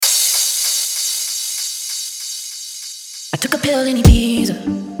Took a pill in Ibiza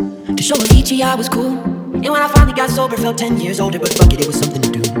to show Avicii I was cool. And when I finally got sober, felt 10 years older, but fuck it, it was something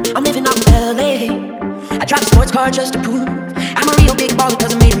to do. I'm living out in LA. I drive a sports car just to prove I'm a real big baller,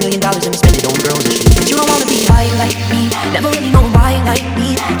 cause I made $1 million and spend it on girls and shit. But you don't wanna be high like me, never really know why like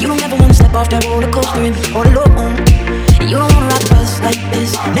me. You don't ever wanna step off that roller coaster and be all alone. You don't wanna ride the bus like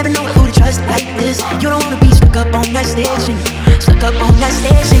this, never know who to trust like this. You don't wanna be stuck up on that station, stuck up on that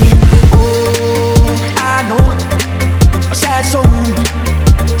station. Oh, I know a sad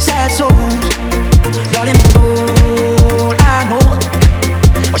soul, darling, oh, I know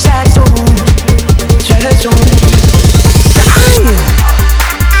a sad soul, sad soul.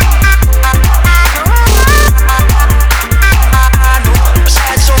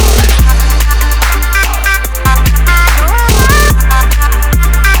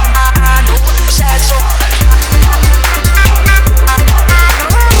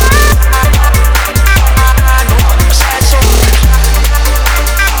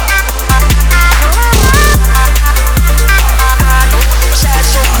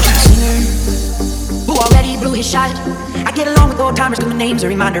 Shot. I get along with old timers cause my name's a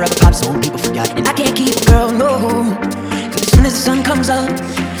reminder of a pop song people forgot. And I can't keep a girl, no, cause as soon as the sun comes up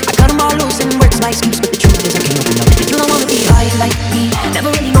I cut them all loose and work's my excuse. But the truth is I can't open up. You don't wanna be high like me,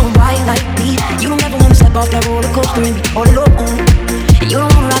 never really know why like me. You don't ever wanna step off that roller coaster and be all alone. And you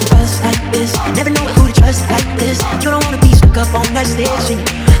don't wanna ride the bus like this, never know who to trust like this. You don't wanna be stuck up on that station,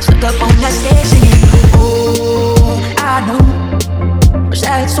 stuck up on that station.